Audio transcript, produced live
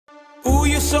Ooh,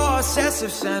 you're so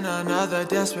obsessive, send another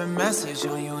desperate message.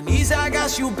 On your knees, I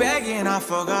got you begging, I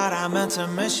forgot I meant to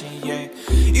mention, yeah.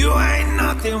 You ain't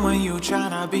nothing when you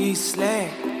tryna be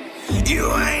slick.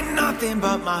 You ain't nothing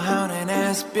but my houndin'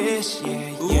 ass bitch, yeah,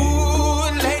 yeah.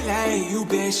 Ooh, lately, you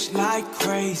bitch like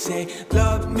crazy.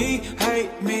 Love me,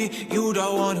 hate me, you the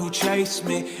one who chased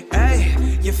me. Ay,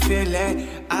 you feel it,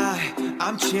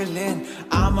 I'm chillin'.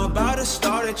 I'm about to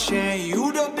start a chain.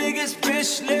 You the biggest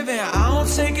bitch living, I don't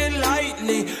take it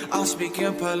lightly. I'm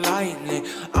speaking politely,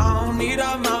 I don't need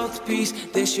a mouthpiece.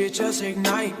 This shit just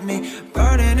ignite me,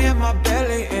 burning in my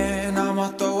belly, and I'ma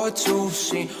throw a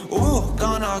two-scene. Ooh,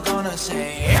 gonna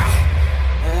say yeah.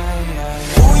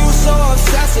 Ooh, you so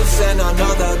obsessive, send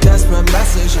another desperate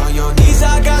message. On your knees,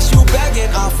 I got you begging,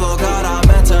 I forgot I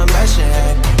meant to mention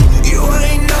it. You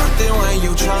ain't nothing when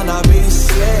you tryna be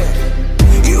slick.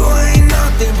 You ain't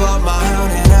nothing but my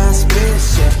houndin' ass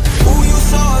bitch, yeah. Ooh, you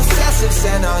so obsessive,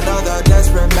 send another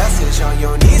desperate message. On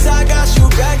your knees, I got you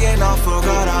begging, I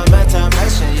forgot I meant to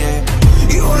mention, yeah.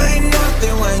 You ain't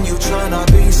nothing when you tryna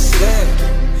be slick.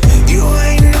 You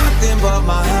ain't nothing but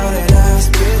my houndin' ass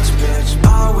bitch, bitch.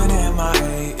 I win in my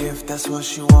A, if that's what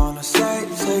you wanna say.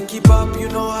 Say keep up, you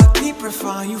know I keep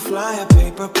refined. You fly a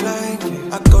paper plane,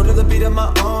 yeah. I go to the beat of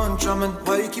my own drumming.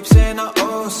 Why you keep saying I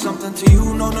owe something to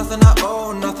you? No, nothing I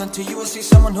owe, nothing to you. I see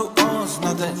someone who owns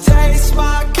nothing. Taste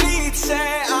my cleat,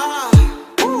 say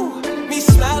ooh, me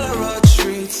smell a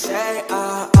retreat, say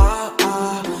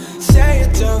say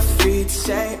it defeat,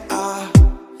 say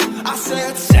I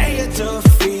said say it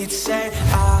defeat, say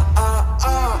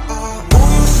Ooh,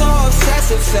 you so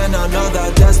obsessive, send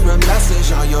another desperate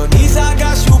message. On your knees, I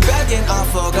got you begging, I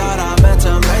forgot I meant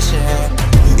to mention it.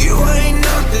 You ain't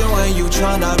nothing when you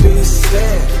tryna be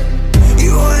slick.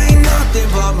 You ain't nothing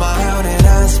but my houndin'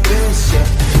 ass bitch,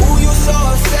 yeah. Ooh, you so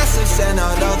obsessive, send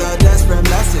another desperate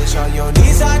message. On your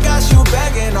knees, I got you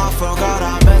begging, I forgot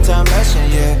I meant to mention,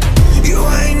 yeah. You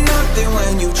ain't nothing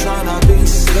when you tryna be